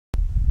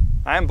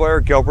I'm Blair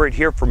Gilbert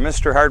here from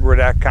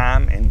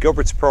MrHardware.com and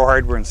Gilbert's Pro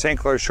Hardware in St.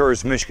 Clair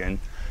Shores, Michigan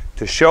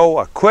to show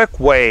a quick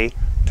way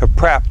to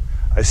prep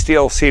a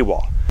steel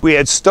seawall. We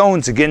had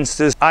stones against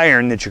this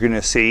iron that you're going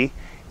to see,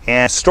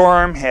 and a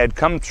storm had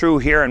come through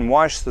here and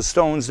washed the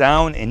stones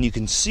down, and you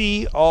can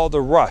see all the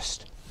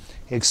rust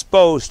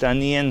exposed on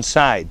the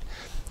inside.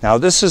 Now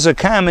this is a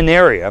common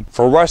area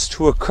for rust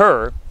to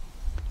occur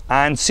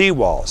on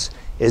seawalls,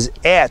 is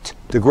at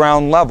the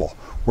ground level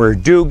where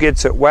dew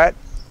gets it wet,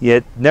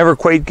 yet never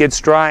quite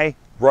gets dry,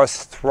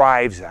 rust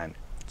thrives on it.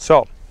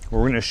 So what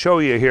we're going to show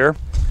you here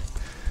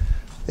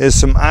is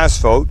some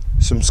Ospho,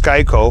 some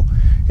Skyco.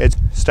 It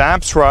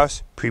stops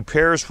rust,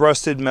 prepares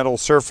rusted metal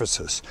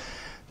surfaces.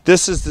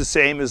 This is the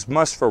same as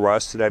must for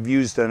rust that I've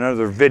used in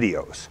other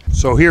videos.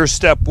 So here's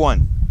step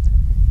one.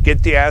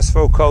 Get the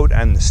Ospho coat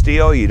on the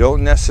steel. You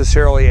don't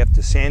necessarily have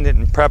to sand it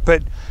and prep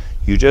it.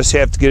 You just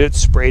have to get it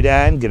sprayed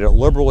on, get it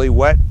liberally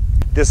wet.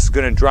 This is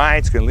going to dry.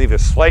 It's going to leave a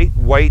slight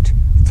white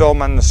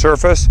film on the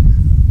surface.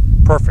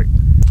 Perfect.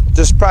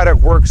 This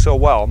product works so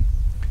well,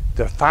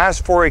 the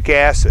phosphoric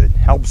acid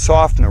helps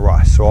soften the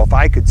rust. So if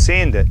I could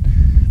sand it,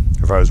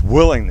 if I was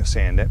willing to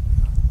sand it,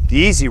 the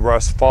easy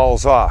rust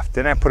falls off.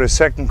 Then I put a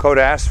second coat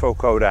Ospho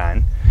coat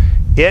on.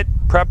 It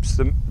preps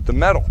the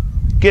metal,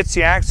 gets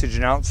the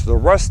oxygen out so the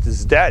rust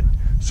is dead.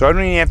 So I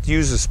don't even have to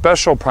use a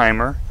special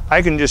primer.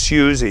 I can just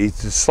use a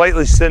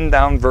slightly thinned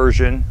down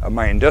version of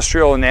my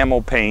industrial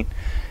enamel paint,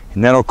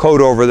 and that'll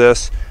coat over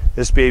this.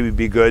 This baby will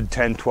be good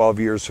 10, 12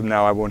 years from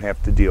now. I won't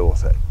have to deal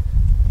with it.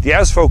 The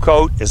Ospho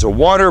coat is a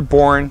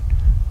waterborne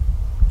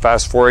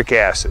phosphoric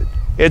acid.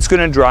 It's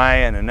going to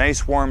dry on a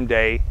nice warm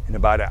day in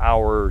about an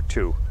hour or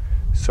two.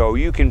 So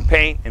you can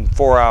paint in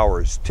 4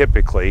 hours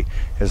typically,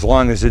 as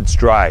long as it's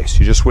dry.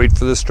 So you just wait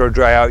for this to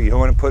dry out. You don't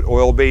want to put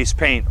oil-based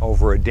paint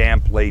over a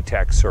damp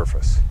latex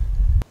surface.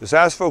 This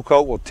Ospho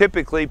coat will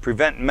typically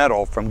prevent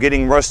metal from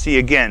getting rusty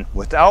again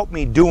without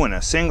me doing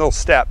a single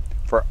step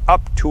for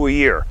up to a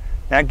year.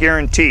 Not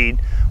guaranteed,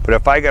 but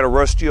if I got a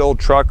rusty old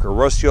truck or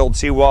rusty old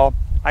seawall,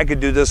 I could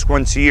do this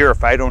once a year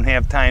if I don't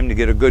have time to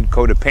get a good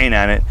coat of paint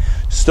on it.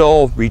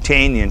 Still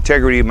retain the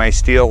integrity of my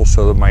steel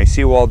so that my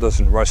seawall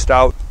doesn't rust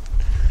out.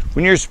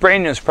 When you're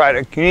spraying this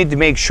product, you need to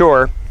make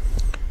sure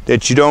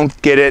that you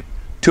don't get it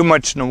too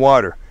much in the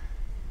water.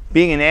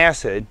 Being an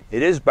acid,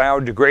 it is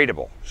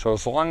biodegradable. So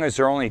as long as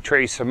they're only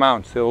trace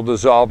amounts, they'll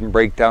dissolve and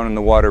break down in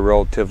the water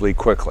relatively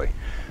quickly.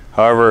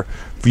 However,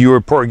 if you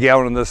were to pour a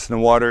gallon of this in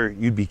the water,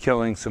 you'd be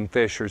killing some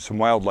fish or some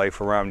wildlife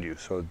around you.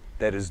 So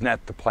that is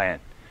not the plan.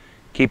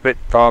 Keep it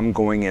from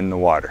going in the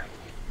water.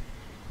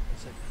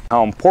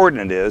 How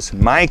important it is,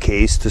 in my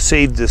case, to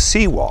save the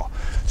seawall.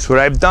 So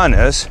what I've done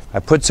is,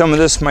 I put some of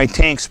this in my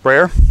tank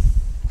sprayer.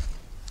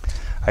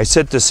 I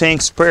set the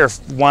tank sprayer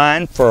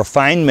wand for a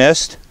fine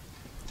mist.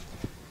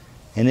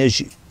 And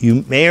as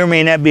you may or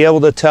may not be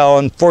able to tell,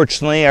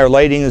 unfortunately our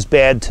lighting is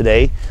bad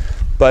today,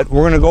 but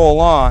we're going to go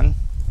along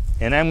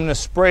and I'm going to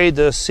spray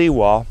the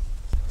seawall,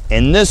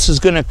 and this is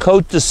going to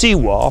coat the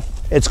seawall.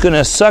 It's going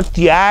to suck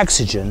the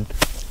oxygen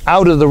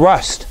out of the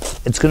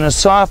rust. It's going to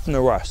soften the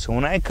rust. So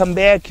when I come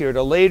back here at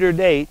a later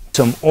date,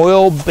 some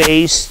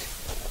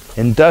oil-based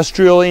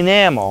industrial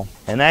enamel,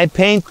 and I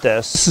paint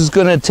this is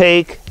going to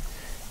take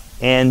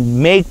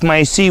and make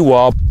my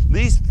seawall, at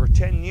least for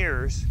 10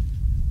 years,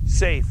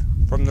 safe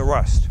from the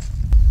rust.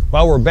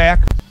 While we're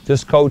back,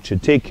 this coat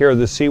should take care of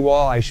the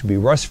seawall. I should be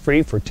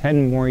rust-free for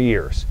 10 more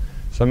years.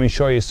 So let me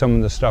show you some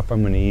of the stuff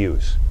I'm going to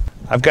use.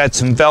 I've got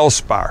some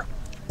Velspar,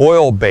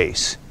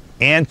 oil-based,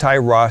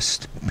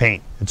 anti-rust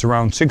paint. It's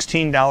around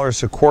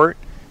 $16 a quart.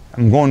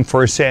 I'm going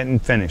for a satin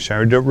finish. I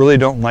really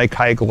don't like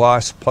high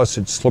gloss, plus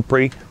it's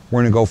slippery.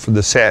 We're going to go for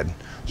the satin.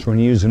 So we're going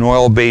to use an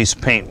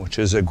oil-based paint, which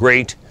is a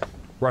great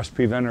rust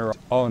preventer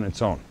all on its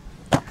own.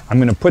 I'm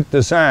going to put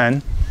this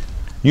on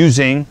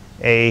using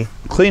a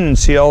clean and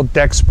seal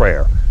deck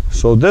sprayer.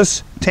 So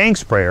this tank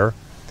sprayer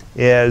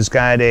has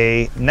got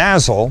a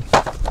nozzle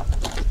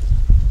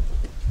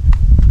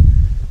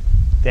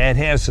that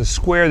has a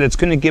square that's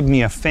going to give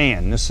me a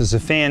fan. This is a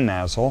fan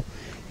nozzle,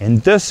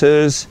 and this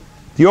is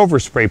the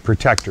overspray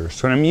protector.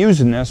 So when I'm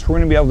using this, we're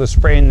going to be able to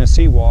spray in the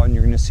seawall, and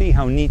you're going to see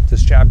how neat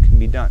this job can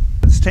be done.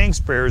 This tank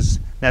sprayer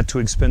is not too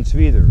expensive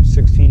either,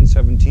 $16,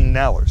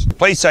 $17. The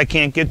place I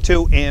can't get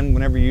to, and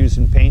whenever you're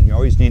using paint, you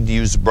always need to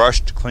use a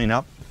brush to clean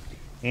up.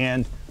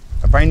 And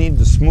if I need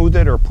to smooth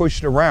it or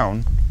push it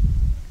around,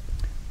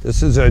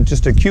 this is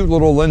just a cute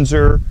little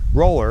Linzer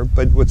roller,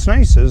 but what's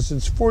nice is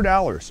it's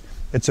 $4.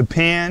 It's a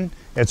pan,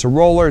 it's a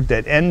roller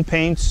that end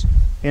paints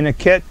in a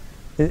kit.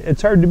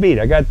 It's hard to beat.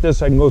 I got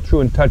this, I can go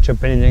through and touch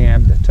up anything I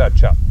have to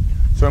touch up.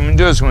 So what I'm going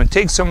to do is I'm going to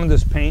take some of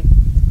this paint,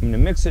 I'm going to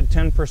mix it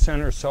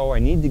 10% or so. I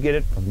need to get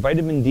it from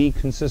vitamin D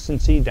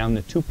consistency down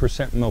to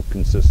 2% milk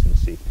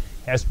consistency.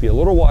 It has to be a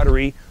little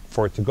watery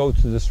for it to go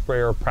through the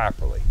sprayer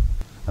properly.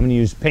 I'm going to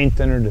use paint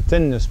thinner to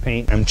thin this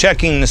paint. I'm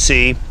checking to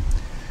see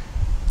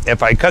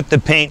if I cut the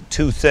paint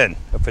too thin,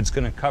 if it's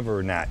going to cover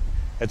or not.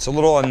 It's a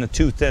little on the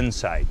too thin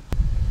side.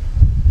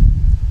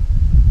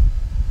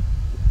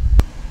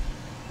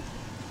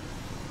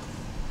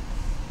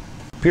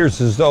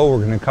 Appears as though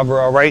we're going to cover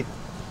all right.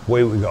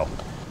 away we go.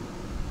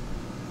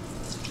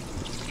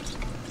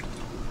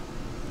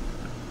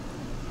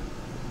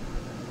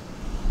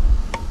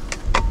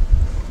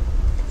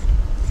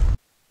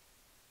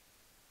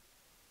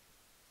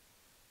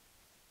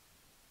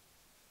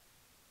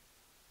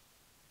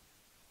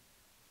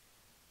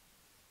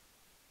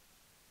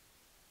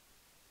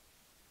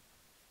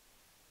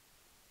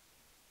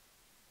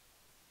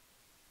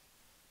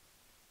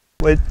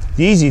 But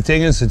the easy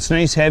thing is, it's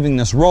nice having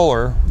this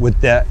roller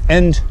with that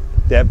end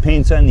that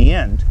paint's on the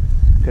end,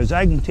 because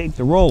I can take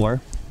the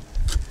roller,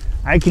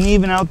 I can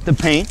even out the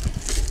paint,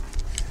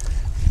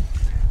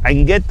 I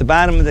can get the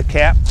bottom of the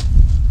cap,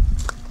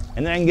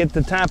 and then I can get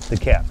the top of the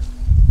cap.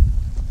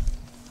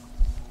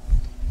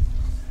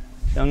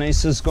 See how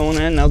nice this is going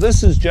in? Now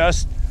this is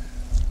just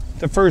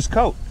the first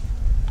coat.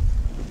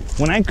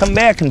 When I come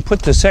back and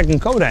put the second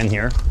coat on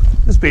here,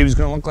 this baby's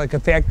going to look like a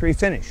factory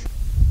finish.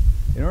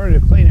 In order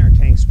to clean our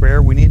tank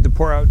sprayer, we need to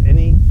pour out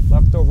any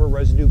leftover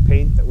residue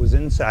paint that was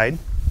inside.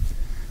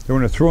 Then we're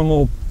going to throw in a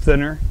little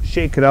thinner,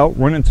 shake it out,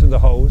 run it through the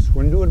hose.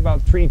 We're going to do it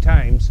about 3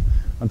 times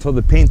until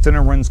the paint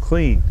thinner runs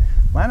clean.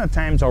 A lot of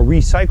times I'll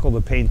recycle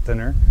the paint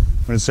thinner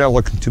when it's not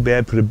looking too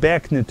bad, put it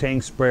back in the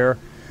tank sprayer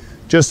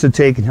just to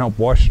take and help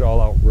wash it all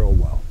out real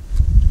well.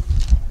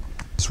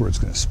 That's where it's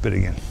going to spit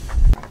again.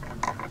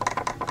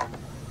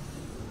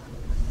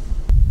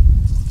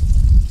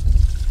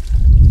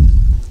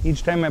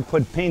 Each time I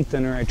put paint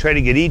thinner, I try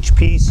to get each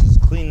piece as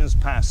clean as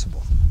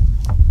possible.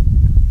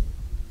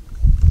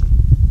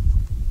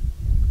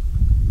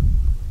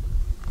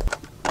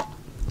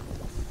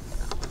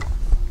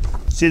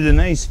 See the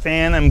nice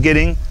fan I'm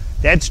getting?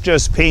 That's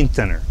just paint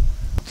thinner.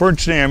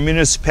 Fortunately, our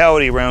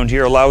municipality around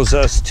here allows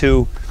us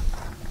to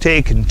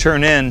take and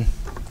turn in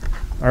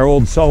our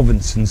old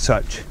solvents and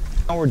such.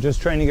 Now we're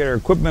just trying to get our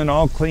equipment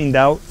all cleaned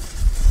out,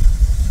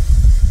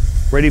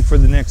 ready for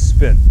the next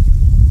spin.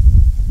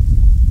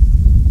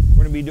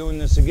 We're going to be doing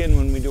this again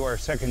when we do our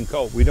second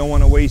coat. We don't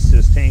want to waste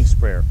this tank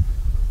sprayer,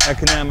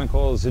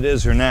 economical as it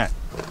is or not.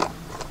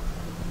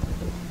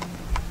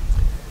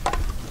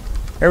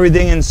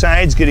 Everything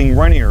inside's getting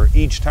runnier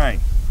each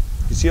time.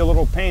 You see a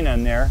little paint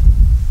on there,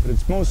 but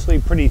it's mostly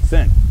pretty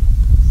thin.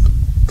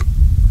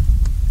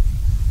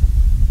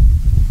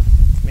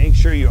 Make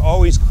sure you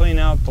always clean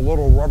out the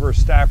little rubber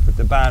stopper at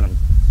the bottom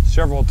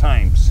several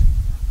times.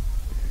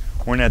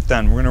 We're not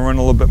done. We're going to run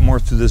a little bit more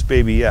through this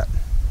baby yet.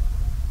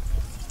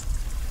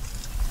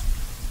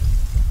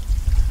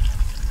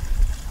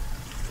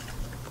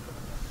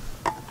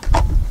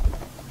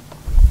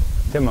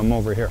 Tim, I'm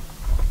over here.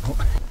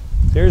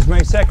 There's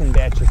my second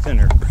batch of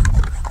thinner.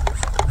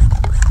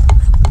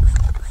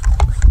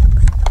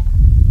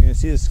 You're gonna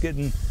see it's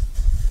getting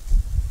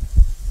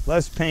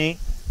less paint.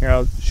 Here,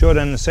 I'll show it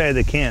on the side of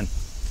the can.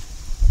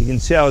 You can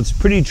see how it's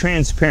pretty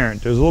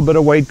transparent. There's a little bit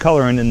of white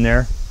coloring in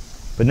there,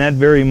 but not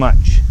very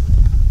much.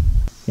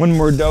 One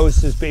more dose,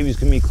 this baby's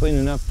gonna be clean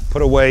enough to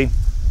put away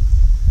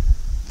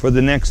for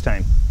the next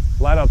time.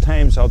 A lot of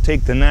times I'll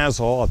take the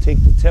nozzle, I'll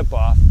take the tip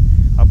off,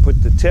 I'll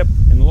put the tip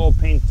in a little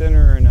paint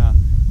thinner in a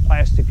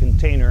plastic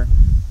container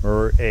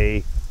or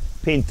a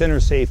paint thinner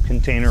safe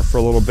container for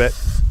a little bit.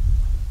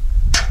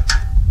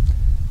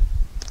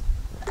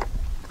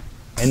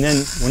 And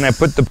then when I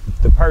put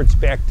the parts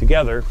back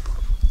together,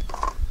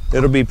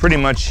 it'll be pretty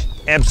much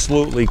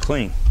absolutely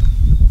clean.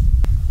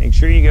 Make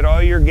sure you get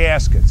all your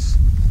gaskets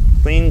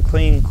clean,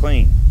 clean,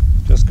 clean.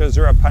 Just because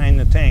they're up high in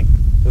the tank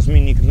doesn't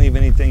mean you can leave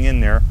anything in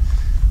there.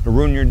 It'll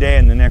ruin your day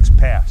in the next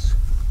pass.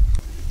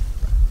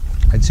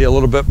 I'd see a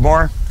little bit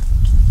more.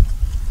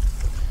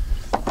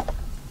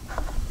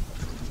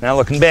 Not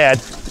looking bad.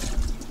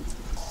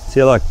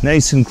 See, look,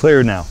 nice and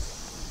clear now.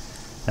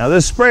 Now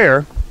this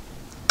sprayer,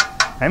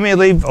 I may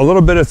leave a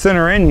little bit of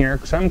thinner in here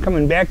because I'm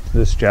coming back to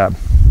this job.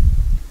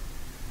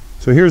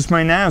 So here's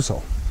my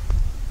nozzle.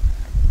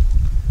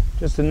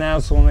 Just a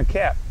nozzle and a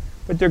cap.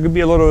 But there could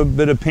be a little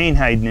bit of paint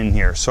hiding in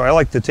here. So I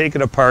like to take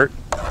it apart,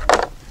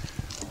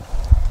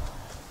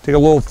 take a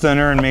little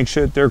thinner and make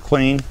sure that they're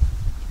clean.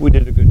 We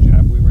did a good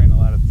job. We ran a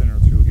lot of thinner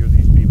through here.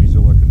 These babies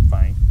are looking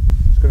fine.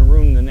 It's going to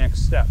ruin the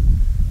next step.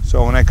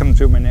 So when I come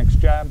through my next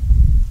job,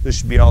 this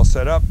should be all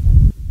set up.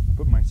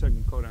 Put my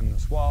second coat on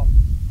this wall.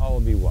 All will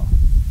be well.